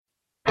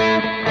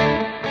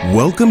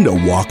Welcome to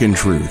Walk in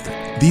Truth.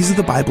 These are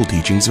the Bible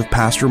teachings of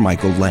Pastor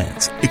Michael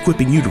Lance,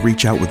 equipping you to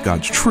reach out with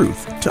God's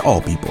truth to all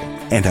people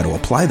and how to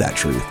apply that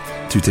truth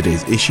to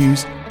today's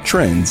issues,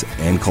 trends,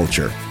 and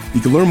culture.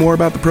 You can learn more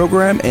about the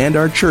program and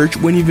our church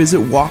when you visit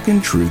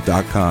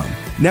walkintruth.com.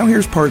 Now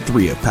here's part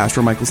 3 of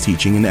Pastor Michael's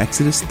teaching in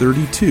Exodus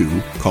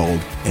 32 called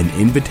An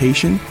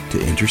Invitation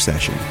to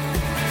Intercession.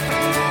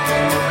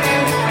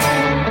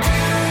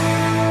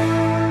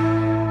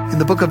 In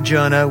the book of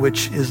Jonah,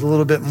 which is a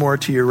little bit more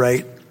to your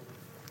right,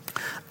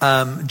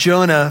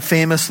 Jonah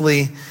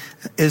famously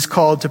is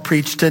called to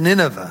preach to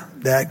Nineveh,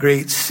 that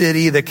great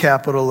city, the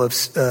capital of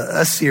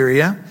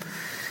Assyria.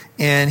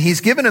 And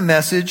he's given a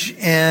message,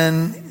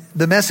 and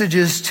the message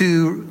is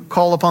to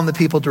call upon the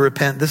people to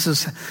repent. This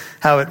is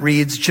how it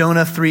reads,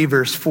 Jonah 3,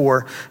 verse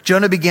 4.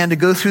 Jonah began to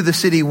go through the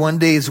city one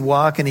day's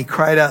walk, and he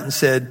cried out and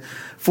said,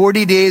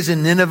 40 days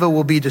and Nineveh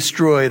will be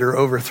destroyed or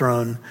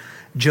overthrown.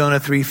 Jonah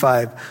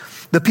 3:5.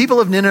 The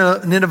people of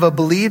Nineveh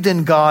believed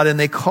in God, and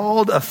they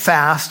called a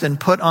fast and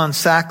put on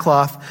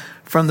sackcloth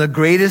from the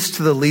greatest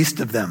to the least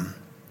of them.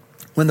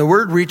 When the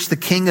word reached the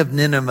king of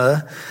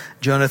Nineveh,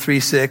 Jonah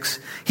 3:6,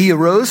 he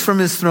arose from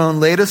his throne,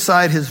 laid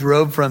aside his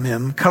robe from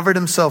him, covered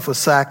himself with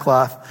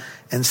sackcloth,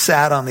 and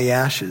sat on the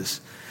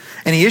ashes.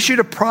 And he issued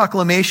a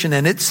proclamation,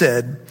 and it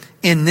said,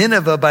 in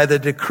Nineveh, by the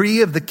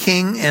decree of the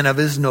king and of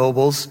his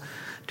nobles,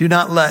 do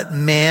not let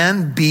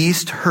man,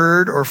 beast,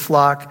 herd, or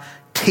flock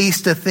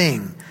taste a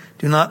thing.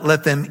 Do not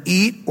let them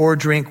eat or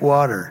drink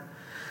water.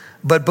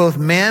 But both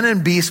man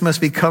and beast must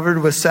be covered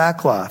with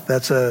sackcloth.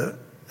 That's a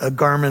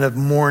garment of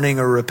mourning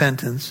or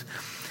repentance.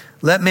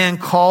 Let man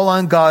call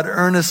on God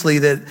earnestly,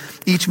 that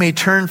each may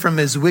turn from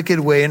his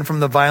wicked way and from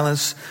the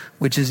violence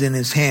which is in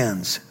his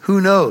hands. Who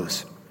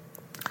knows?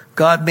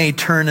 God may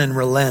turn and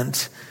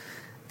relent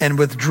and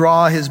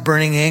withdraw his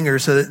burning anger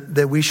so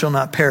that we shall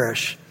not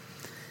perish.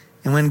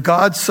 And when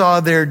God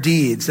saw their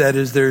deeds, that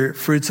is their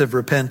fruits of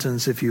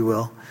repentance, if you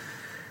will,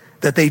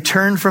 that they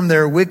turned from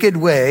their wicked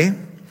way,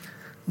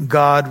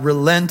 God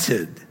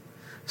relented.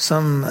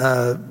 Some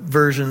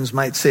versions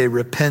might say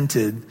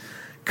repented,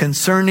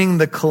 concerning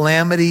the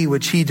calamity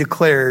which he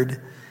declared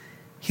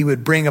he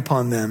would bring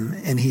upon them,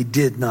 and he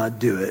did not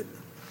do it.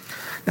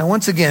 Now,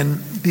 once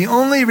again, the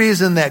only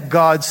reason that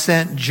God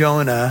sent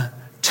Jonah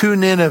to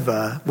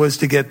Nineveh was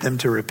to get them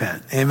to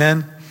repent.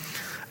 Amen?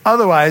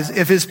 Otherwise,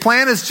 if his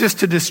plan is just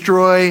to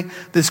destroy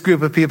this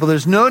group of people,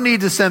 there's no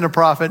need to send a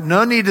prophet,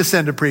 no need to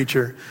send a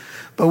preacher.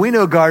 But we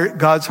know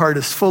God's heart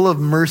is full of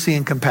mercy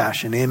and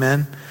compassion.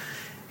 Amen.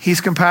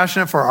 He's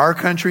compassionate for our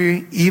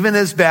country, even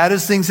as bad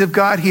as things have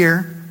got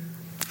here,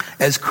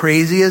 as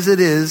crazy as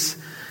it is.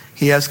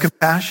 He has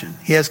compassion.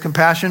 He has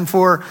compassion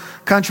for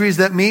countries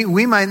that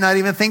we might not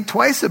even think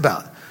twice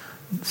about.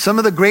 Some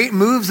of the great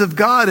moves of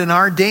God in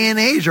our day and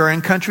age are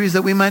in countries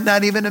that we might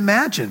not even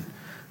imagine.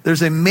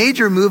 There's a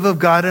major move of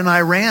God in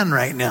Iran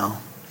right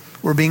now.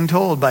 We're being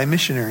told by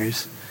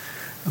missionaries.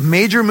 A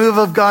major move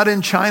of God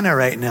in China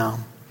right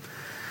now.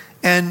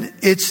 And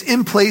it's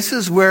in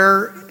places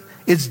where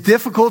it's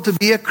difficult to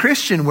be a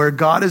Christian, where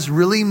God is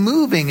really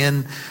moving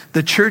and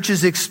the church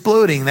is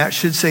exploding. That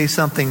should say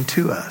something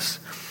to us.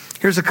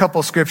 Here's a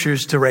couple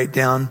scriptures to write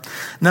down.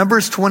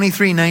 Numbers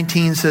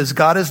 23:19 says,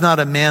 God is not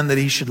a man that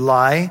he should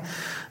lie,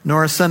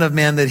 nor a son of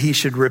man that he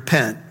should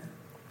repent.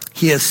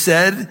 He has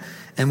said,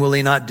 and will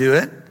he not do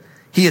it?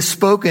 He has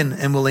spoken,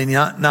 and will he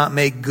not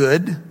make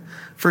good?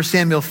 1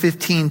 Samuel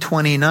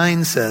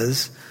 15:29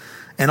 says,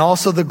 and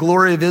also the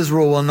glory of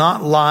Israel will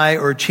not lie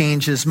or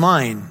change his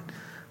mind.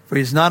 For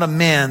he's not a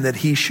man that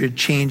he should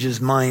change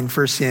his mind.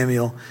 1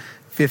 Samuel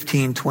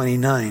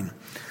 15:29.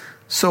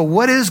 So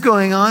what is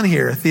going on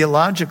here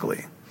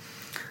theologically?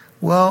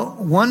 Well,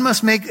 one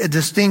must make a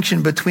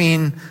distinction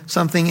between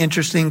something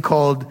interesting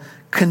called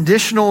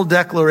conditional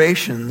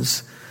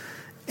declarations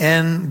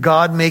and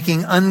God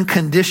making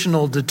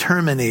unconditional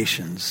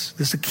determinations.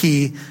 This is a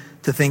key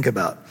to think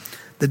about.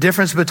 The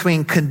difference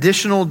between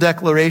conditional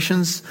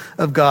declarations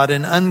of God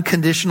and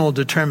unconditional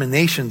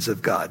determinations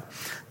of God.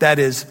 That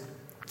is,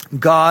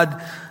 God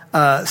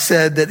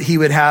said that he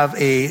would have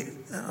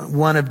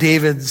one of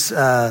David's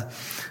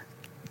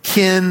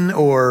kin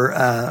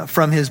or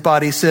from his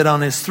body sit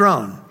on his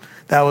throne.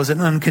 That was an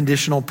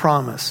unconditional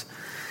promise.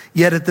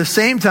 Yet at the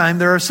same time,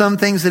 there are some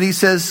things that he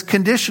says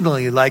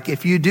conditionally, like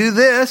if you do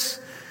this,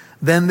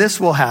 then this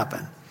will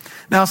happen.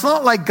 Now, it's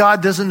not like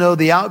God doesn't know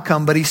the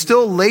outcome, but he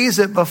still lays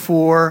it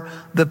before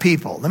the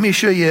people. Let me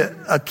show you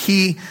a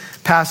key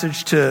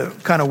passage to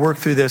kind of work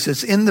through this.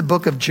 It's in the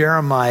book of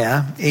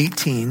Jeremiah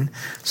 18.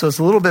 So it's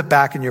a little bit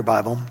back in your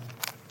Bible.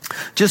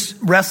 Just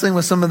wrestling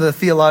with some of the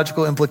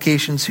theological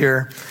implications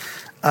here.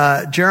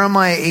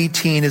 Jeremiah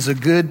 18 is a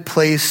good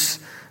place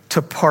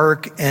to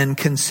park and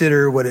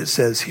consider what it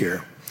says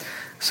here.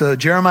 So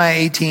Jeremiah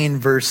 18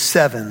 verse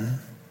 7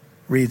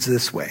 reads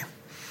this way.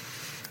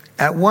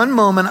 At one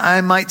moment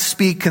I might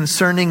speak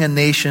concerning a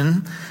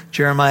nation,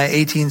 Jeremiah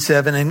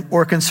 18:7,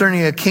 or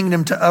concerning a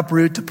kingdom to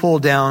uproot, to pull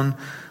down,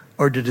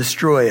 or to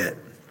destroy it.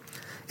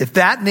 If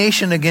that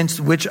nation against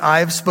which I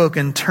have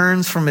spoken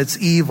turns from its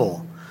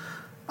evil,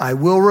 I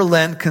will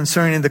relent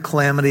concerning the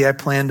calamity I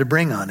plan to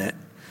bring on it.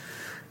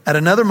 At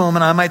another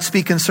moment, I might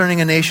speak concerning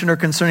a nation or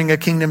concerning a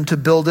kingdom to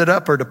build it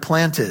up or to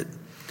plant it.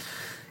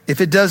 If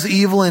it does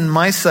evil in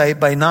my sight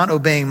by not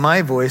obeying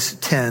my voice,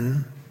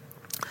 10,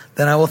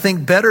 then I will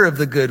think better of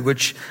the good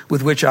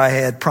with which I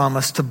had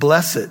promised to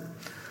bless it.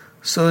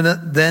 So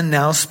then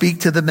now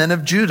speak to the men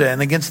of Judah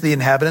and against the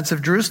inhabitants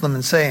of Jerusalem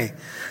and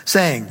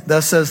saying,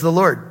 thus says the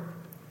Lord,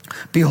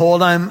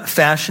 behold, I'm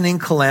fashioning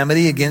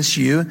calamity against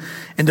you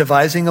and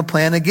devising a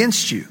plan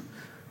against you.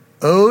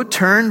 Oh,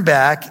 turn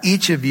back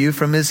each of you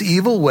from his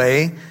evil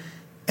way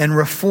and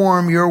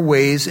reform your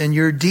ways and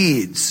your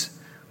deeds.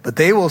 But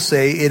they will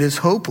say it is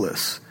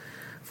hopeless,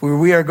 for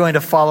we are going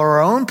to follow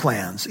our own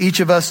plans.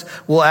 Each of us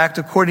will act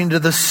according to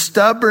the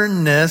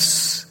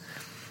stubbornness,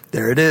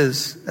 there it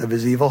is, of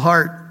his evil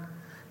heart.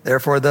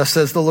 Therefore, thus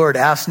says the Lord,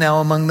 ask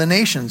now among the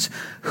nations,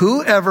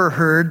 who ever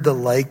heard the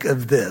like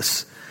of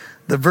this?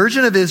 The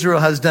virgin of Israel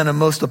has done a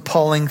most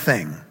appalling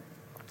thing.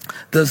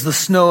 Does the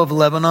snow of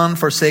Lebanon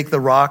forsake the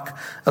rock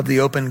of the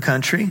open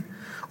country?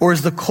 Or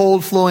is the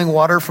cold flowing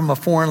water from a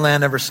foreign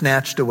land ever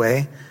snatched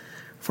away?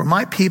 For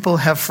my people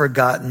have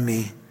forgotten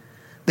me.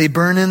 They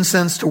burn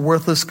incense to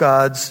worthless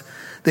gods.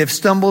 They have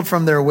stumbled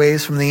from their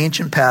ways from the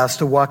ancient past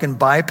to walk in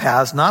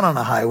bypaths, not on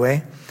a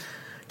highway,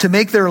 to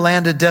make their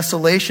land a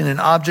desolation, an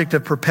object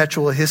of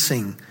perpetual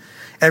hissing.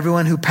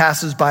 Everyone who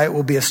passes by it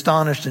will be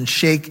astonished and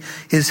shake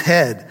his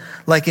head.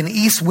 Like an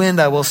east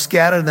wind, I will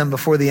scatter them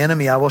before the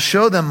enemy. I will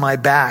show them my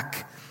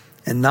back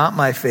and not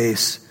my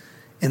face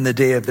in the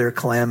day of their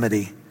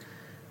calamity.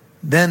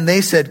 Then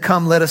they said,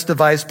 come, let us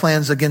devise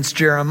plans against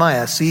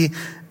Jeremiah. See,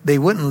 they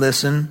wouldn't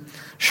listen.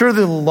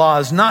 Surely the law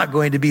is not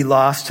going to be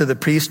lost to the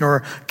priest,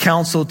 nor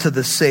counsel to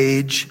the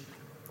sage,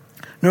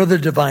 nor the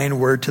divine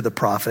word to the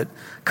prophet.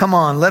 Come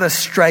on, let us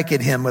strike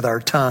at him with our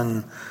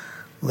tongue.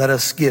 Let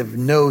us give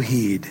no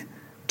heed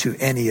to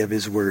any of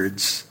his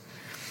words.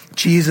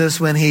 Jesus,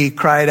 when he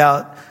cried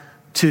out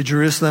to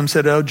Jerusalem,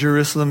 said, oh,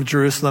 Jerusalem,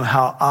 Jerusalem,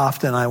 how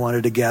often I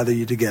wanted to gather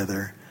you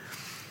together,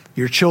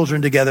 your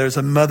children together as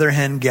a mother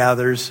hen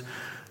gathers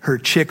her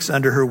chicks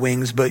under her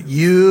wings, but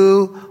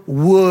you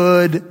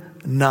would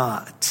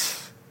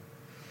not.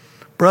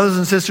 Brothers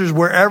and sisters,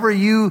 wherever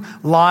you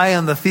lie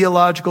on the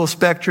theological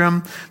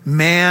spectrum,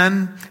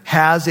 man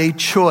has a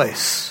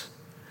choice,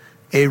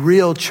 a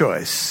real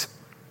choice.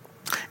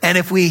 And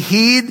if we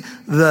heed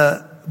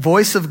the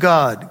voice of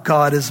God,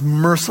 God is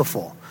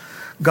merciful.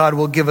 God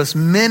will give us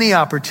many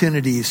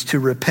opportunities to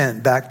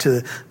repent. Back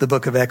to the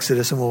book of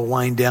Exodus, and we'll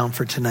wind down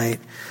for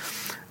tonight.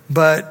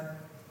 But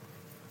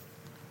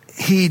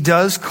he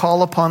does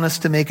call upon us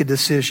to make a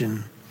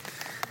decision.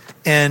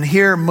 And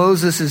here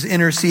Moses is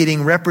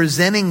interceding,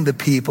 representing the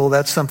people.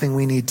 That's something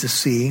we need to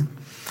see.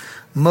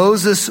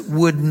 Moses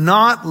would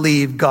not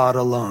leave God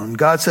alone.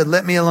 God said,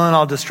 let me alone,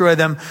 I'll destroy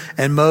them.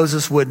 And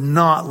Moses would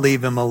not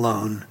leave him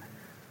alone.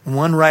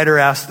 One writer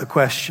asked the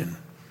question,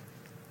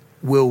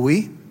 will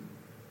we?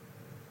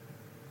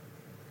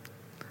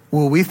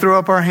 Will we throw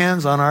up our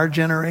hands on our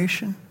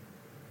generation?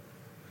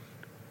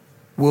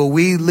 Will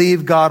we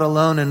leave God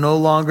alone and no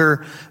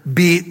longer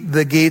beat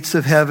the gates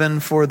of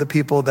heaven for the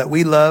people that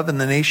we love and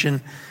the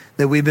nation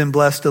that we've been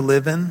blessed to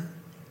live in?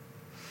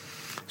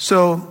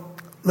 So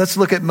let's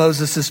look at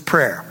Moses'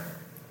 prayer.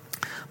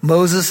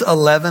 Moses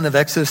 11 of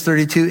Exodus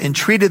 32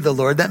 entreated the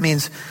Lord. That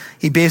means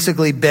he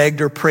basically begged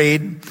or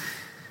prayed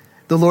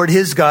the Lord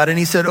his God. And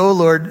he said, O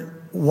Lord,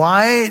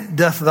 why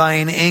doth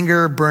thine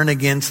anger burn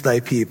against thy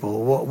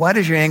people? Why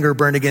does your anger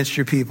burn against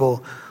your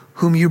people,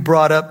 whom you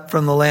brought up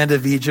from the land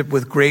of Egypt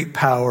with great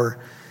power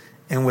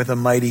and with a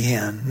mighty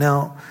hand?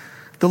 Now,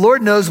 the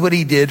Lord knows what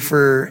he did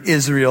for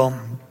Israel.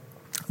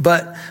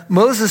 But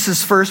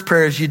Moses' first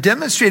prayer is, you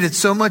demonstrated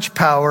so much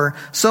power,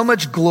 so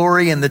much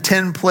glory in the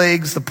 10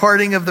 plagues, the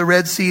parting of the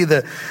Red Sea,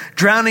 the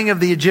drowning of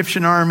the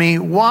Egyptian army.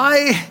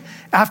 Why,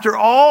 after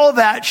all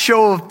that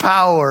show of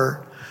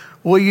power,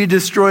 will you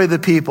destroy the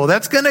people?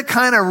 That's going to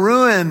kind of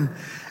ruin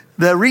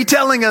the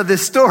retelling of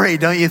this story,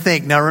 don't you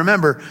think? Now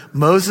remember,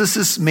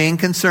 Moses' main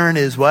concern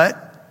is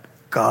what?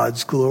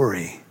 God's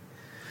glory.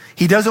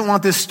 He doesn't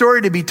want this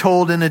story to be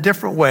told in a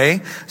different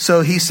way.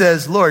 So he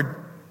says, Lord,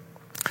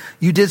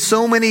 you did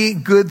so many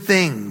good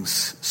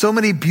things, so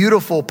many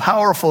beautiful,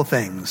 powerful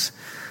things.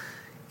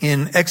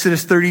 In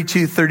Exodus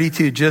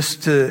 32:32,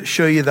 just to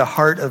show you the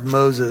heart of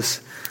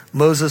Moses,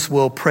 Moses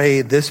will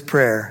pray this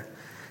prayer.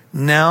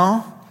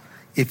 Now,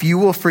 if you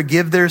will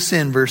forgive their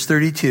sin, verse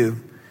 32,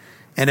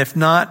 and if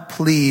not,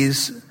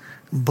 please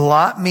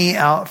blot me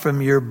out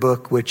from your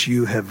book which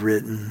you have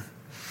written.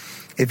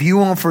 If you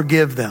won't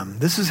forgive them,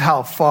 this is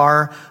how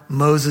far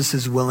Moses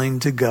is willing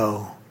to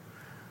go.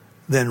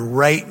 Then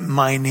write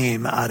my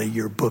name out of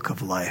your book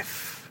of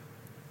life.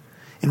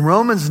 In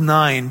Romans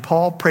 9,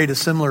 Paul prayed a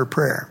similar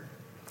prayer.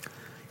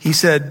 He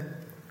said,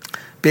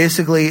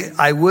 basically,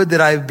 I would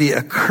that I be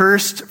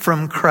accursed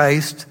from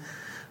Christ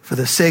for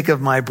the sake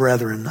of my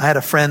brethren. I had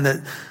a friend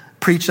that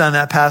preached on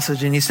that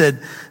passage, and he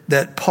said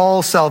that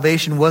Paul's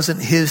salvation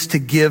wasn't his to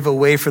give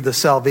away for the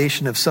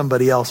salvation of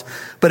somebody else.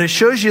 But it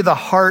shows you the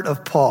heart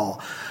of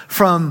Paul.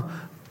 From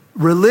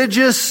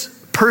religious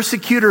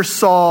persecutor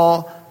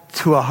Saul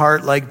to a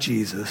heart like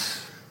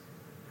Jesus.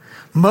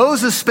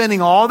 Moses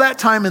spending all that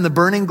time in the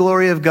burning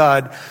glory of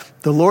God,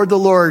 the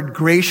Lord,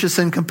 gracious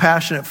and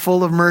compassionate,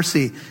 full of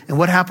mercy. And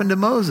what happened to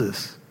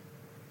Moses?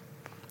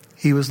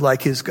 He was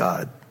like his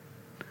God,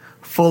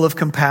 full of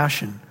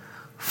compassion,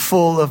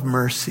 full of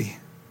mercy.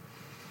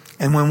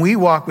 And when we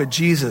walk with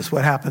Jesus,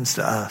 what happens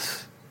to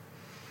us?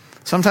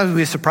 Sometimes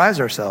we surprise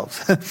ourselves.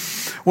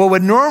 What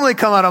would normally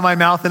come out of my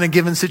mouth in a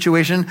given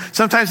situation,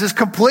 sometimes is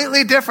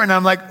completely different.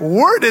 I'm like,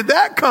 where did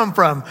that come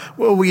from?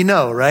 Well, we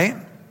know, right?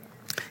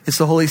 It's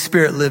the Holy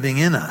Spirit living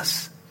in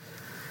us.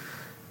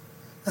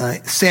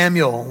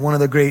 Samuel, one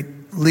of the great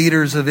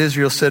leaders of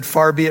Israel, said,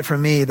 "Far be it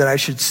from me that I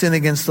should sin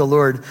against the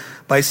Lord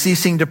by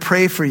ceasing to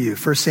pray for you."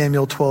 1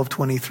 Samuel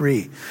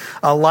 12:23.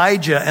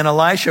 Elijah and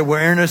Elisha were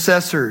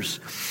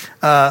intercessors.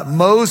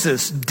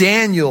 Moses,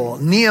 Daniel,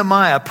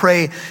 Nehemiah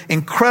pray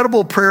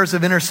incredible prayers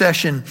of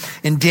intercession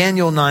in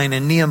Daniel 9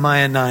 and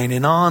Nehemiah 9,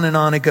 and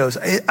on it goes.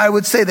 I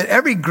would say that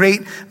every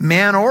great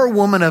man or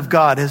woman of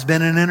God has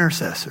been an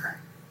intercessor.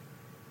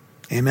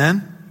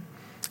 Amen?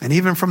 And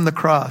even from the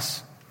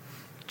cross,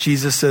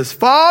 Jesus says,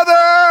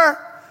 "Father,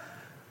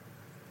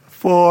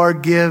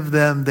 forgive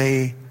them,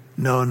 they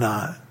know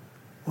not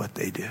what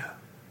they do."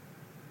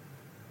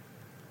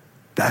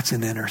 That's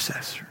an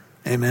intercessor.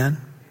 Amen?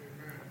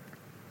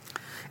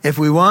 If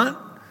we want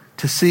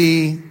to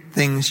see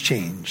things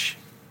change,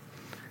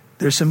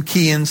 there's some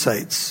key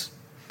insights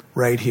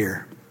right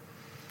here.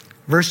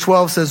 Verse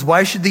 12 says,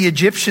 "Why should the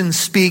Egyptians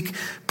speak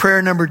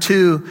prayer number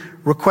 2,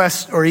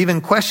 request, or even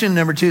question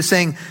number 2,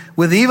 saying,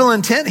 with evil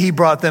intent he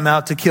brought them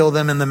out to kill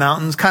them in the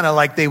mountains," kind of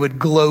like they would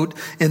gloat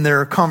in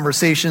their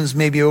conversations,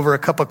 maybe over a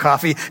cup of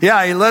coffee.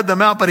 "Yeah, he led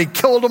them out, but he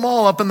killed them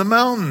all up in the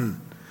mountain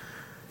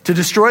to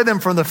destroy them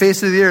from the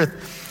face of the earth."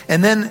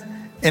 And then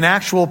an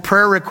actual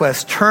prayer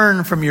request: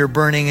 turn from your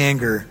burning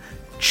anger,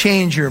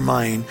 change your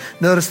mind.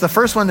 Notice the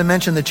first one to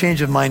mention the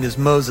change of mind is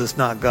Moses,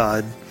 not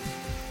God.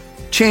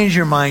 Change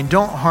your mind.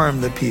 Don't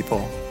harm the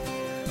people.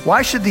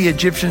 Why should the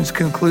Egyptians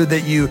conclude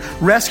that you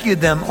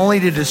rescued them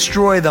only to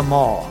destroy them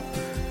all?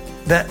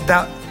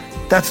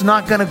 That's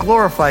not going to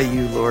glorify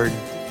you, Lord.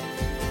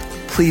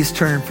 Please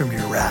turn from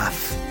your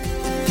wrath.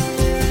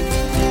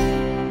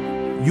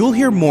 You'll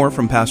hear more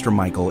from Pastor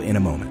Michael in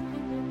a moment.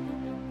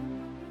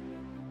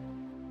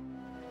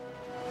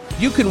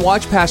 You can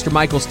watch Pastor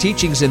Michael's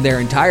teachings in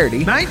their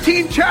entirety.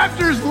 19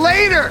 chapters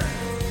later,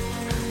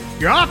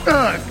 you're off the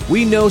hook.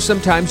 We know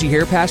sometimes you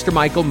hear Pastor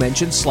Michael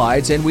mention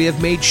slides, and we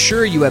have made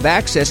sure you have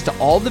access to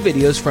all the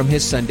videos from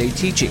his Sunday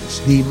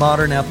teachings. The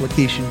modern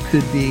application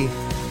could be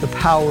the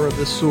power of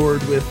the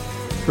sword with,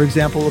 for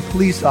example, a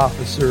police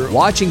officer.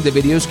 Watching the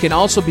videos can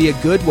also be a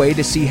good way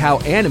to see how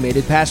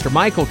animated Pastor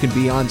Michael can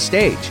be on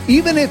stage.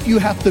 Even if you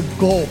have to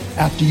gulp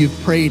after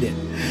you've prayed it.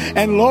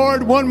 And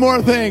Lord, one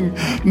more thing,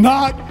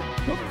 not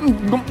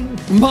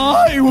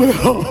my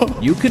will.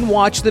 You can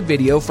watch the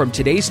video from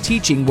today's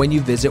teaching when you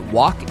visit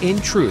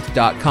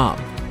walkintruth.com.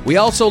 We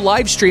also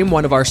live stream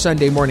one of our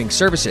Sunday morning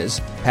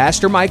services.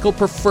 Pastor Michael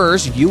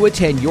prefers you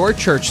attend your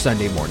church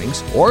Sunday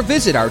mornings or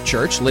visit our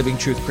church, Living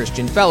Truth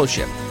Christian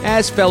Fellowship,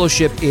 as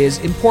fellowship is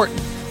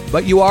important.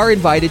 But you are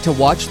invited to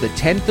watch the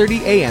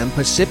 10:30 a.m.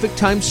 Pacific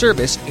Time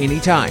service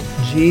anytime.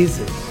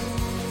 Jesus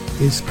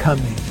is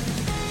coming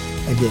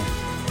again.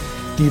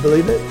 Do you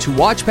believe it? To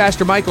watch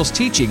Pastor Michael's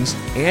teachings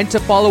and to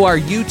follow our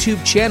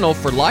YouTube channel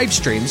for live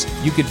streams,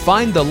 you can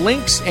find the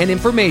links and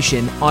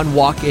information on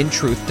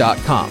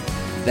walkintruth.com.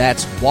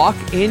 That's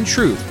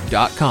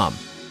walkintruth.com.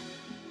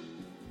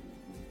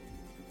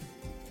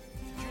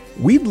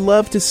 We'd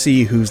love to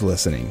see who's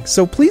listening,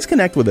 so please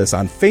connect with us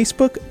on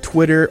Facebook,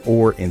 Twitter,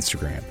 or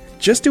Instagram.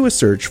 Just do a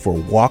search for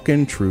Walk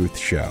in Truth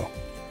Show.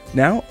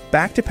 Now,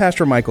 back to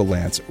Pastor Michael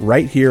Lance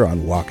right here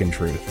on Walk in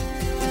Truth.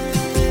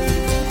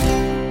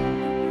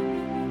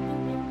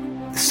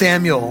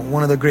 Samuel,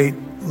 one of the great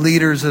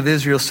leaders of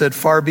Israel, said,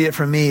 "Far be it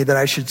from me that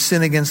I should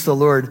sin against the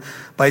Lord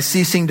by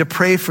ceasing to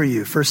pray for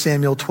you." 1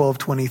 Samuel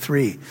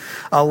 12:23.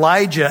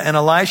 Elijah and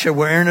Elisha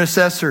were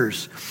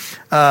intercessors.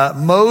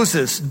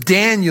 Moses,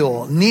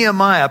 Daniel,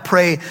 Nehemiah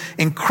pray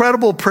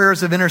incredible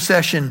prayers of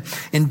intercession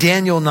in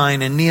Daniel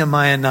 9 and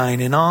Nehemiah 9,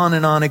 and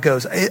on it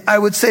goes. I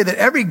would say that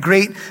every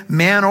great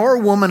man or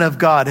woman of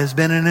God has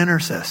been an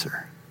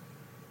intercessor.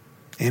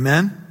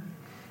 Amen?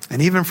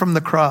 And even from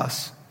the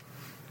cross,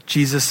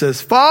 Jesus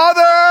says,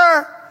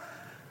 "Father,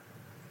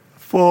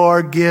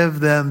 forgive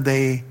them,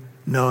 they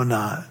know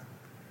not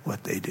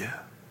what they do."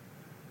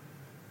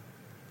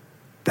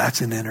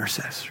 That's an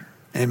intercessor.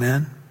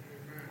 Amen?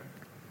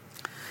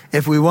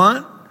 If we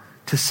want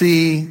to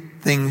see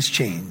things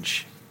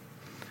change,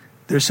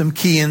 there's some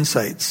key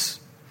insights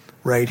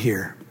right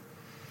here.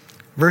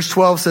 Verse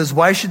 12 says,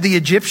 "Why should the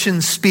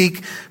Egyptians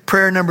speak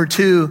prayer number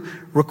 2,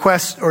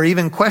 request, or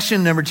even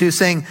question number 2,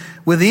 saying,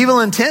 with evil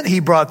intent he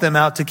brought them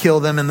out to kill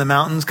them in the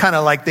mountains," kind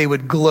of like they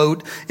would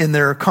gloat in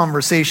their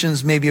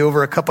conversations, maybe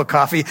over a cup of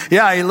coffee.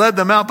 "Yeah, he led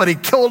them out, but he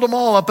killed them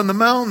all up in the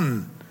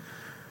mountain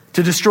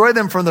to destroy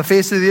them from the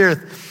face of the earth."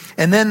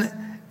 And then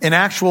an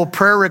actual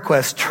prayer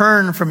request: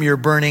 turn from your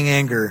burning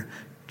anger,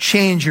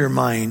 change your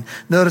mind.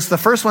 Notice the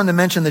first one to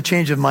mention the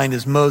change of mind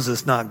is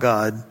Moses, not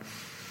God.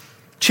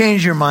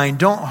 Change your mind.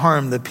 Don't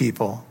harm the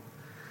people.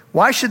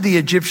 Why should the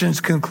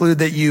Egyptians conclude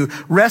that you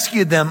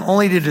rescued them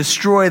only to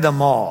destroy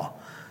them all?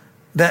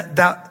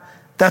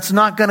 That's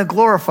not going to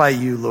glorify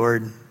you,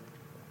 Lord.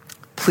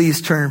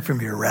 Please turn from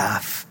your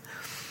wrath.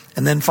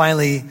 And then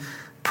finally,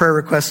 prayer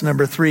request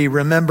number 3,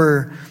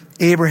 remember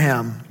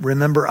Abraham,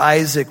 remember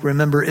Isaac,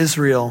 remember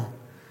Israel,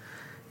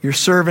 your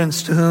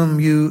servants to whom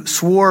you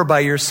swore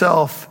by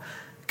yourself,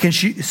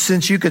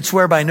 since you could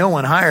swear by no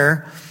one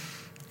higher.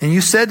 And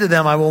you said to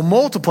them, I will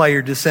multiply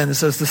your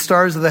descendants as the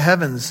stars of the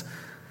heavens.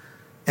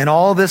 And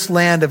all this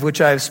land of which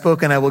I have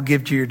spoken, I will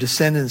give to your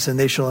descendants, and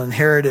they shall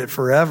inherit it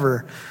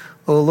forever.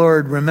 O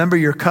Lord, remember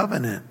your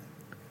covenant.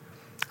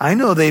 I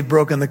know they've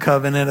broken the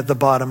covenant at the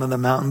bottom of the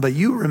mountain, but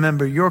you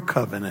remember your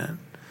covenant.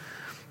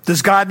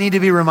 Does God need to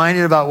be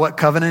reminded about what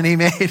covenant he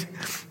made?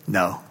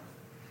 No.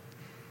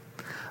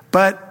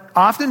 But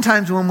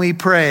oftentimes when we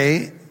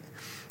pray,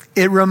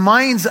 it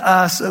reminds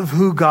us of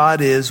who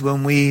God is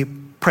when we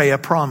pray a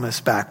promise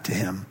back to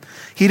him.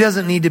 He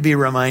doesn't need to be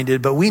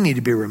reminded, but we need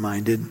to be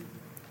reminded.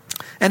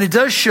 And it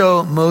does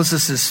show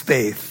Moses'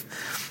 faith.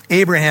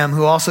 Abraham,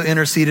 who also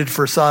interceded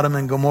for Sodom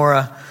and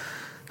Gomorrah,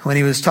 when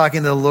he was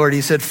talking to the Lord,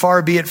 he said,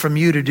 far be it from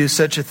you to do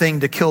such a thing,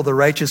 to kill the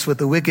righteous with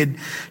the wicked,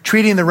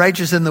 treating the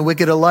righteous and the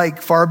wicked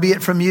alike. Far be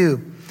it from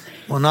you.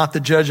 Will not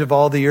the judge of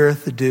all the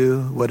earth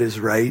do what is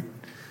right?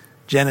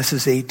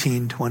 Genesis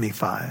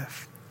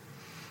 18:25.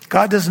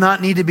 God does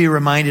not need to be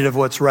reminded of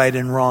what's right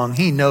and wrong.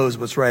 He knows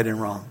what's right and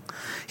wrong.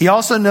 He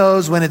also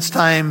knows when it's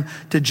time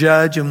to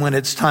judge and when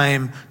it's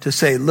time to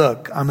say,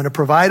 look, I'm going to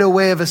provide a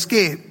way of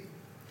escape,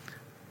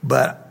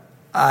 but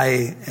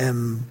I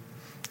am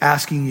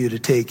asking you to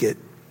take it.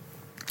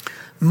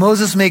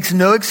 Moses makes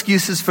no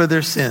excuses for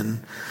their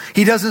sin.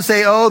 He doesn't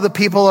say, oh, the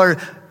people are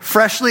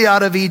freshly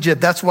out of Egypt.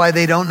 That's why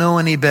they don't know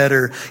any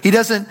better. He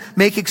doesn't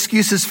make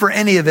excuses for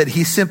any of it.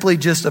 He simply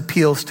just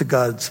appeals to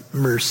God's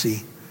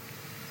mercy.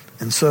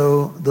 And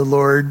so the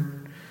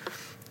Lord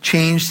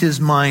changed his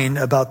mind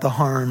about the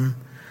harm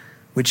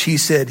which he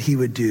said he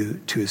would do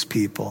to his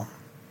people.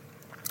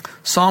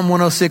 Psalm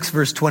 106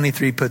 verse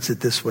 23 puts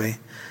it this way.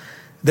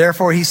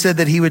 Therefore he said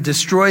that he would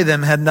destroy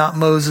them had not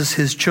Moses,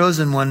 his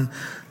chosen one,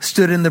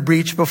 stood in the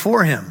breach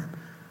before him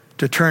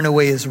to turn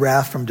away his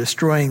wrath from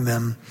destroying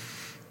them.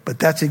 But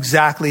that's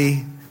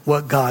exactly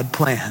what God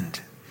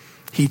planned.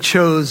 He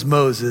chose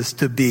Moses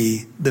to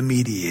be the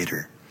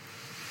mediator.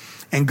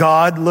 And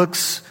God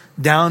looks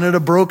down at a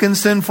broken,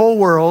 sinful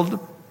world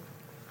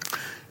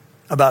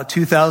about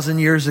 2,000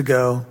 years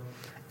ago,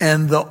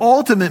 and the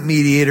ultimate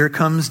mediator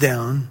comes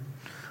down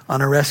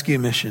on a rescue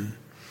mission.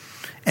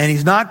 And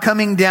he's not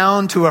coming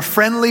down to a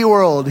friendly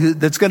world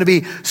that's going to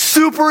be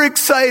super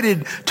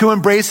excited to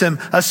embrace him,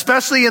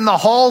 especially in the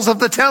halls of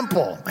the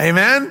temple.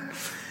 Amen?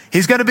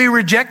 He's going to be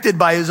rejected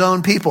by his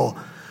own people.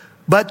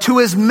 But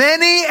to as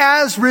many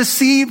as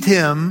received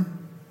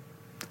him,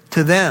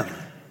 to them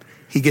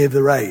he gave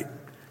the right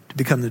to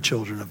become the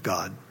children of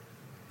God.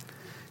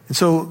 And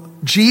so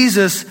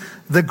Jesus,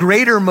 the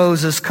greater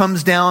Moses,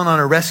 comes down on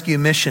a rescue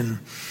mission.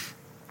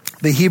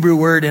 The Hebrew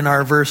word in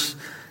our verse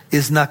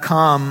is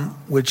nakam,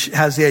 which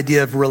has the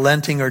idea of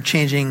relenting or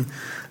changing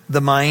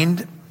the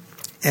mind.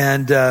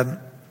 And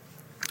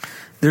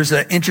there's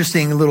an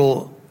interesting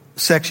little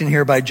section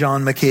here by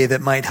John Mackay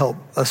that might help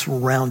us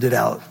round it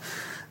out.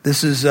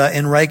 This is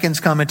in Ryken's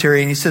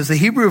commentary, and he says the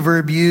Hebrew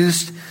verb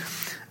used,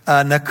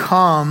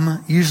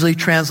 nakam, usually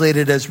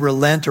translated as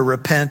relent or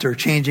repent or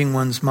changing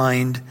one's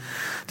mind,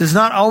 does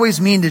not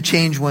always mean to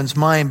change one's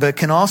mind, but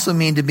can also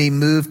mean to be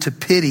moved to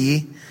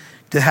pity,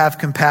 to have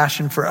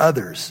compassion for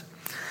others.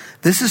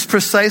 This is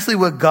precisely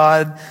what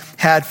God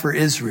had for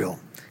Israel,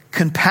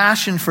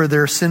 compassion for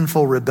their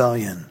sinful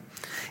rebellion.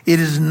 It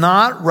is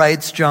not,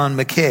 writes John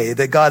Mackay,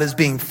 that God is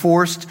being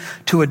forced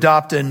to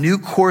adopt a new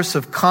course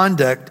of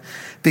conduct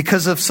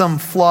because of some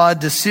flawed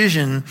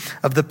decision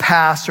of the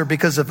past or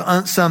because of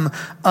some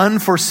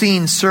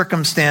unforeseen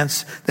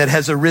circumstance that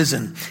has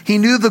arisen. He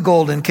knew the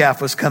golden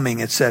calf was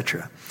coming,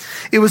 etc.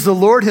 It was the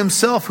Lord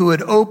himself who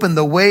had opened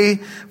the way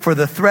for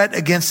the threat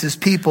against his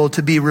people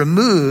to be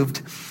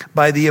removed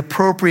by the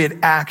appropriate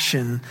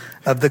action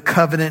of the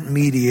covenant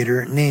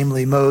mediator,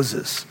 namely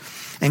Moses.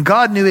 And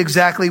God knew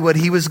exactly what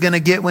he was going to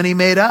get when he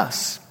made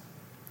us,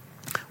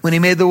 when he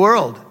made the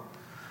world.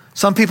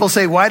 Some people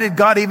say, why did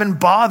God even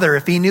bother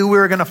if he knew we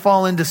were going to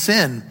fall into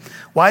sin?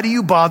 Why do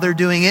you bother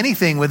doing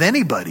anything with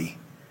anybody?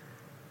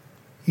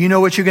 You know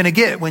what you're going to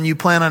get when you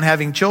plan on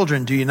having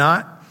children, do you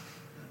not?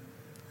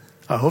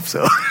 I hope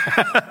so.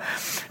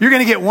 You're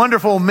going to get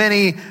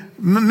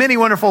many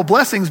wonderful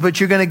blessings, but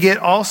you're going to get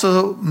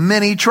also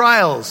many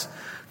trials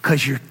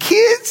because your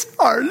kids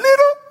are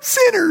little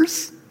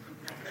sinners.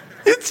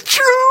 It's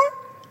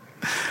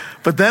true.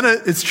 But then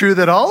it's true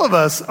that all of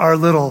us are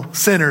little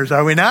sinners,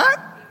 are we not?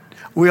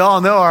 We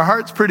all know our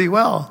hearts pretty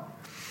well.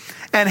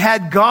 And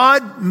had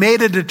God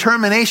made a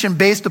determination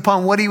based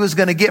upon what he was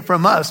going to get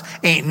from us,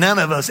 ain't none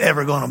of us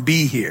ever going to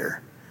be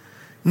here.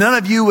 None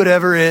of you would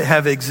ever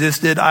have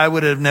existed. I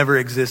would have never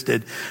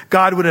existed.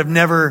 God would have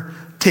never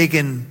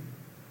taken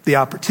the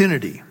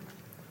opportunity.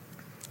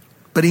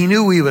 But he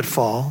knew we would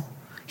fall.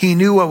 He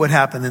knew what would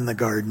happen in the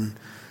garden.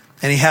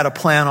 And he had a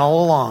plan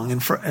all along.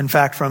 In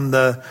fact, from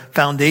the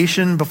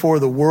foundation before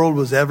the world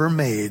was ever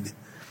made,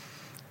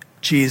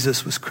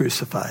 Jesus was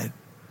crucified.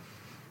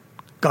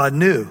 God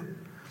knew.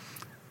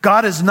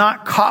 God is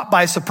not caught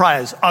by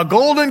surprise. A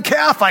golden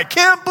calf, I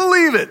can't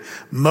believe it.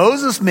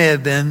 Moses may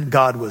have been,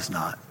 God was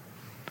not.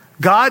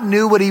 God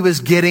knew what he was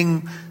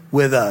getting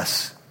with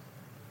us.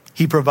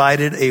 He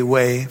provided a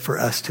way for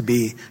us to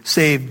be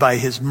saved by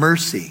his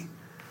mercy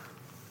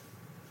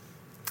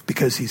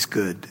because he's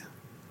good.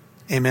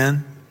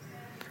 Amen?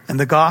 And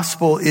the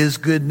gospel is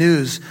good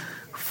news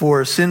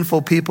for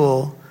sinful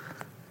people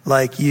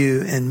like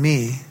you and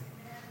me.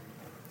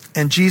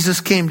 And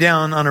Jesus came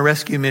down on a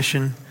rescue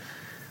mission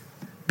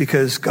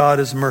because God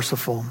is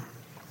merciful.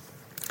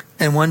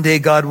 And one day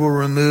God will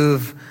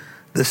remove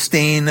the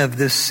stain of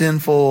this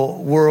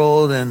sinful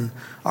world and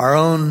our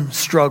own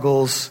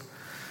struggles.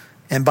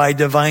 And by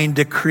divine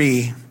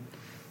decree,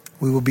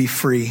 we will be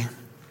free.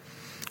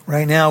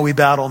 Right now we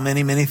battle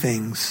many, many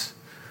things.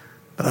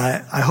 But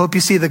I hope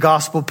you see the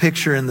gospel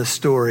picture in the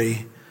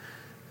story,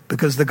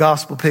 because the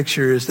gospel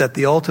picture is that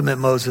the ultimate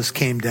Moses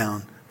came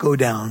down. Go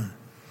down.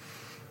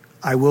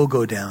 I will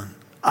go down.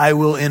 I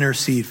will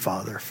intercede,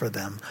 Father, for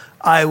them.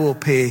 I will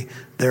pay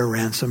their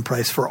ransom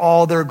price for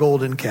all their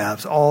golden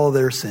calves, all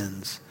their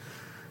sins.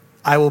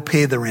 I will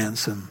pay the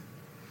ransom.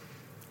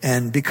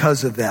 And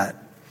because of that,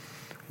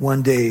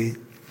 one day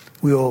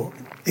we will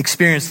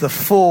experience the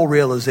full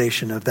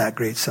realization of that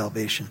great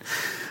salvation.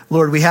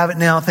 Lord, we have it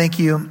now. Thank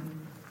you.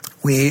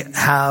 We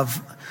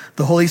have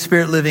the Holy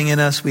Spirit living in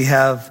us. We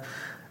have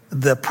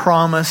the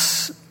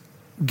promise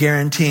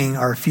guaranteeing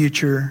our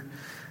future.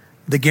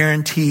 The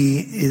guarantee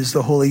is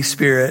the Holy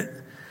Spirit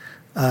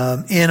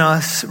in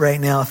us right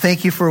now.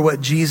 Thank you for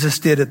what Jesus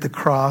did at the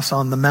cross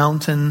on the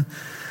mountain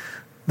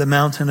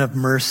of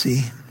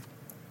mercy.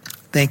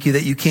 Thank you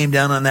that you came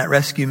down on that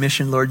rescue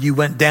mission, Lord. You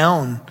went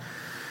down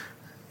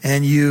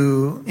and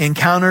you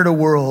encountered a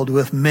world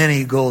with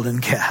many golden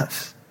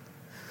calves,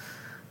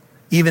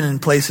 even in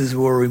places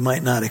where we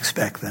might not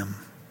expect them.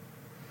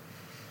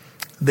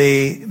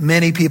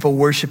 Many people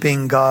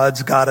worshiping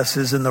gods,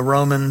 goddesses in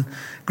the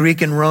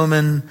Greek and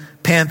Roman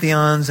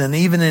pantheons, and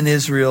even in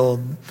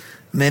Israel,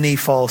 many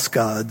false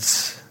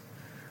gods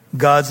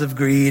of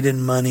greed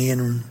and money,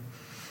 and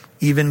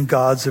even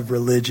gods of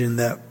religion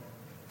that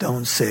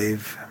don't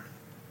save.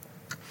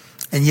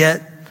 And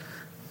yet,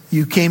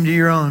 you came to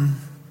your own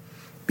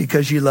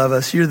because you love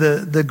us. You're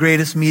the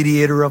greatest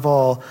mediator of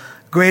all,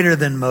 greater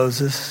than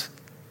Moses,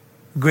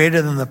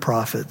 greater than the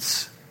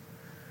prophets.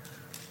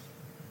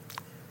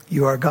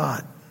 You are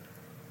God.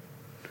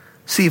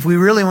 See, if we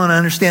really want to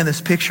understand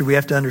this picture, we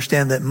have to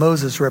understand that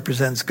Moses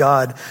represents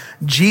God.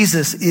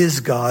 Jesus is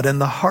God, and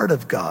the heart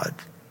of God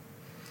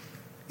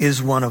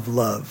is one of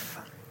love.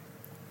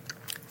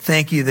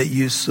 Thank you that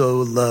you so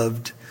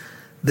loved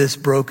this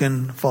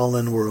broken,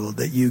 fallen world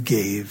that you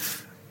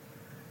gave.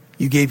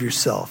 You gave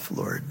yourself,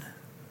 Lord.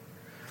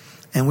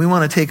 And we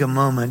want to take a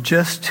moment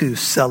just to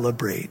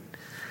celebrate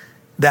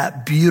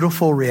that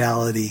beautiful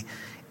reality.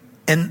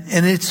 And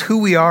it's who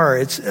we are.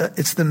 It's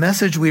the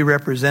message we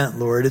represent,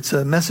 Lord. It's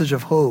a message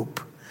of hope.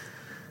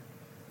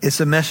 It's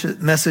a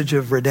message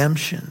of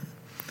redemption.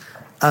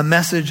 A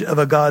message of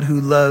a God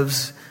who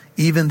loves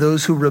even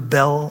those who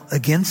rebel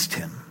against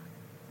him.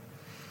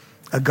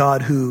 A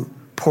God who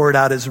poured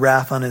out his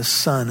wrath on his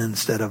son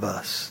instead of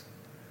us.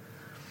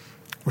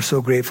 We're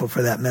so grateful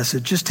for that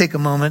message. Just take a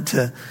moment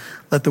to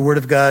let the word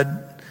of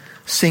God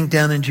sink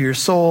down into your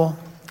soul.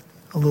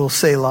 A little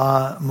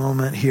Selah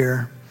moment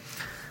here.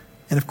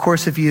 And of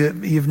course, if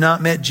you've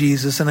not met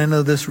Jesus, and I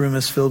know this room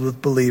is filled with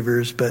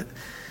believers, but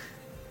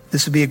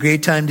this would be a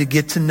great time to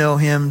get to know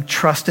him,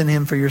 trust in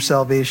him for your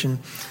salvation.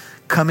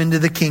 Come into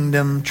the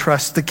kingdom,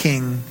 trust the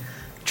King,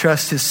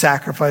 trust his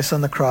sacrifice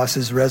on the cross,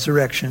 his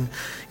resurrection.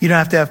 You don't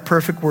have to have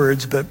perfect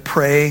words, but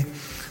pray,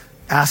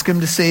 ask him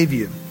to save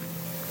you.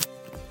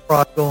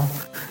 Prodigal,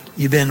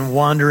 you've been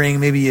wandering,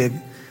 maybe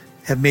you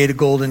have made a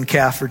golden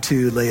calf or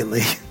two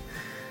lately.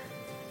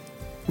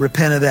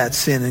 Repent of that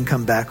sin and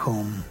come back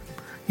home.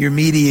 Your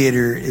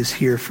mediator is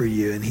here for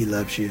you, and he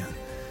loves you.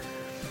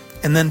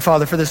 And then,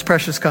 Father, for this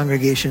precious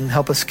congregation,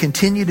 help us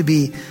continue to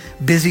be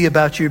busy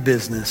about your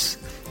business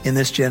in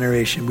this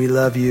generation. We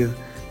love you.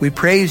 We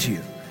praise you.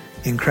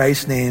 In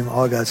Christ's name,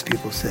 all God's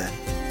people said.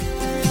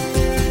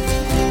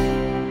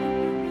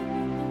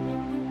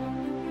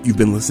 You've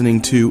been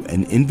listening to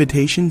An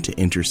Invitation to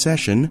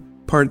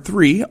Intercession, Part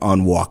 3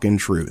 on Walk in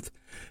Truth.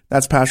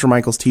 That's Pastor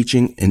Michael's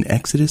teaching in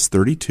Exodus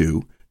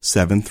 32,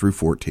 7 through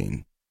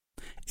 14.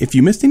 If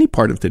you missed any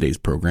part of today's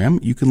program,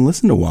 you can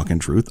listen to Walk in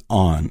Truth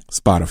on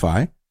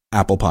Spotify,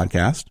 Apple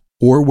Podcast,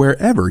 or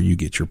wherever you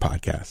get your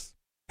podcasts.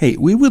 Hey,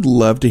 we would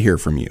love to hear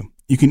from you.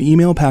 You can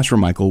email Pastor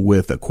Michael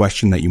with a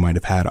question that you might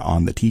have had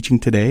on the teaching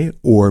today,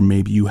 or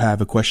maybe you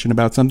have a question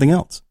about something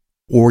else,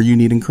 or you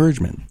need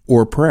encouragement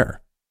or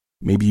prayer.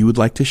 Maybe you would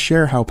like to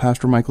share how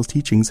Pastor Michael's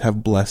teachings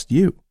have blessed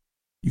you.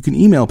 You can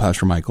email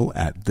Pastor Michael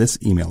at this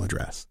email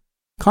address,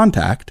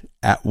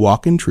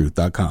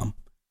 contact@walkintruth.com.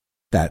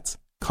 That's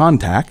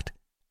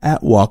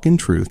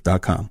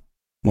contact@walkintruth.com.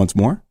 Once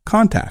more,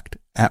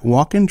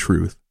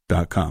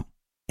 contact@walkintruth.com.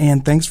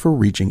 And thanks for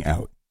reaching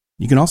out.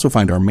 You can also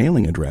find our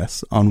mailing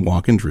address on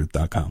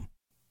walkintruth.com.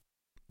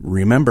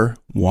 Remember,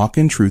 Walk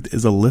in Truth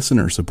is a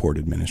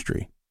listener-supported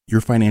ministry.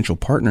 Your financial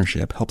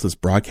partnership helps us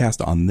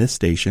broadcast on this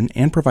station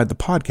and provide the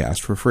podcast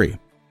for free.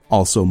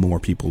 Also, more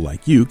people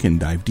like you can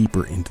dive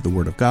deeper into the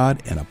Word of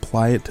God and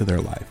apply it to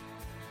their life.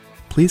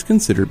 Please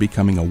consider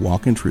becoming a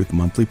Walk in Truth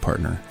monthly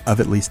partner of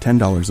at least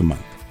 $10 a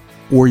month.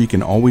 Or you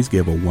can always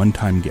give a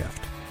one-time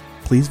gift.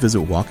 Please visit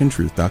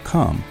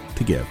walkintruth.com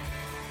to give.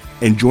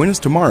 And join us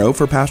tomorrow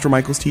for Pastor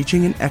Michael's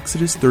teaching in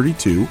Exodus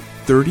 32,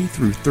 30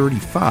 through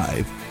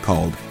 35,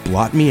 called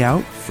Blot Me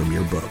Out from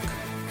Your Book.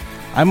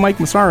 I'm Mike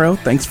Massaro.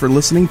 Thanks for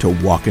listening to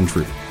Walk in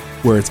Truth,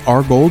 where it's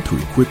our goal to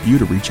equip you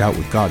to reach out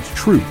with God's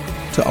truth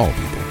to all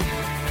people.